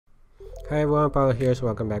Hi everyone, Paolo here, so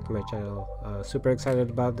welcome back to my channel. Super excited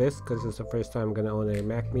about this because it's the first time I'm going to own a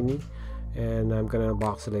Mac Mini, and I'm going to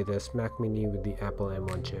unbox the latest Mac Mini with the Apple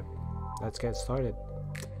M1 chip. Let's get started.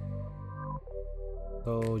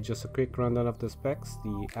 So just a quick rundown of the specs.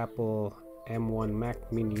 The Apple M1 Mac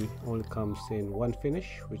Mini only comes in one finish,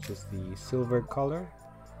 which is the silver color,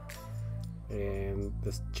 and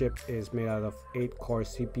this chip is made out of 8-core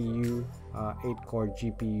CPU, 8-core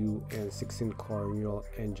GPU, and 16-core neural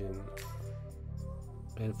engine.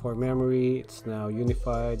 And for memory, it's now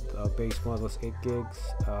unified. Base model is 8 gigs,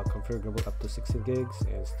 configurable up to 16 gigs,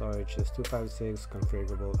 and storage is 256,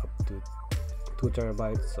 configurable up to 2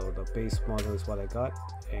 terabytes. So the base model is what I got,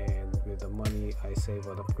 and with the money I saved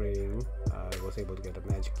on upgrading, I was able to get a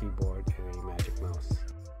Magic Keyboard and a Magic Mouse.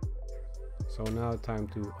 So now time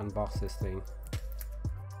to unbox this thing.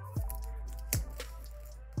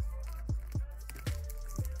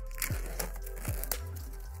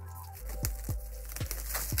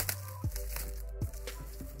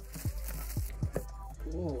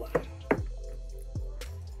 Ooh.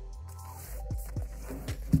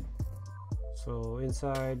 So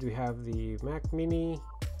inside we have the Mac Mini,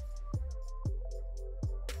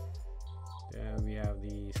 then we have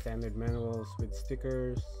the standard manuals with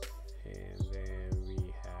stickers, and then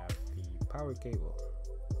we have the power cable.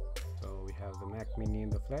 So we have the Mac Mini in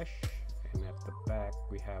the flesh, and at the back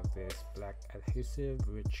we have this black adhesive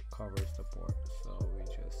which covers the port, so we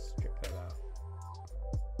just strip that out.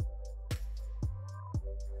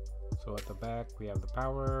 So at the back we have the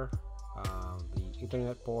power, the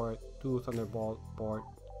Ethernet port, 2 Thunderbolt port,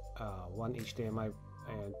 1 HDMI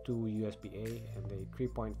and 2 USB-A, and a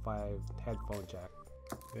 3.5 headphone jack.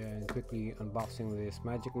 Then quickly unboxing this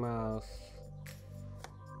Magic Mouse.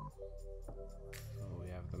 So we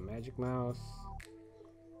have the Magic Mouse,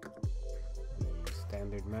 the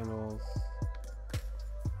standard manuals,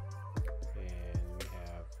 and we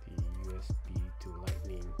have the USB to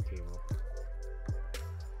Lightning cable.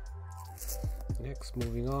 Next,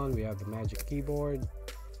 moving on, we have the Magic Keyboard.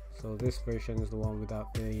 So this version is the one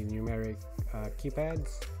without the numeric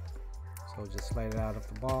keypads. So just slide it out of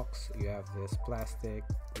the box. You have this plastic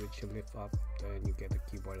which you lift up, then you get the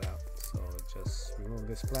keyboard out. So just remove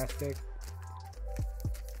this plastic.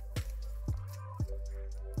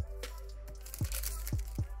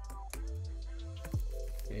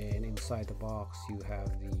 And inside the box you have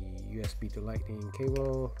the USB to Lightning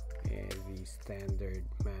cable and the standard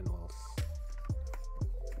manuals.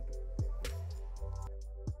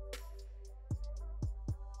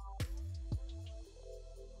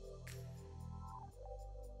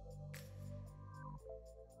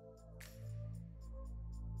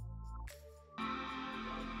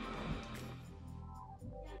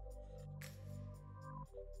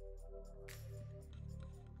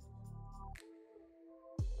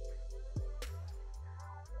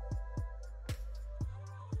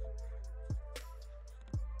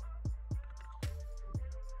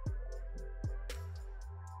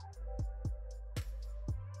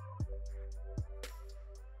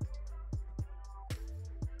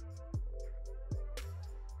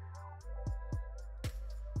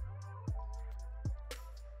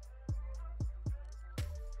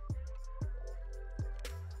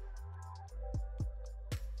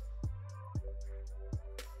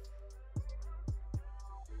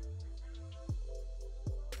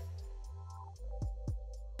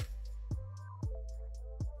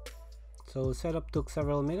 So setup took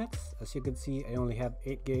several minutes. As you can see, I only have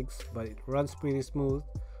 8 gigs, but it runs pretty smooth.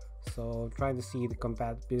 So I'm trying to see the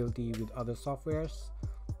compatibility with other softwares.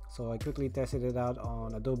 So I quickly tested it out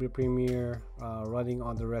on Adobe Premiere, running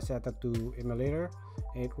on the Rosetta 2 emulator,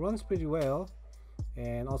 and it runs pretty well.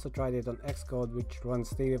 And also tried it on Xcode, which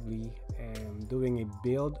runs natively, and doing a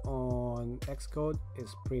build on Xcode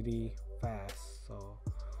is pretty fast. So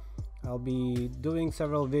I'll be doing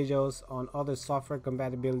several videos on other software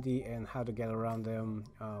compatibility and how to get around them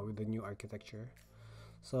with the new architecture.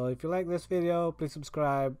 So if you like this video, please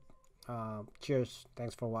subscribe. Cheers,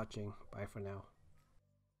 thanks for watching, bye for now.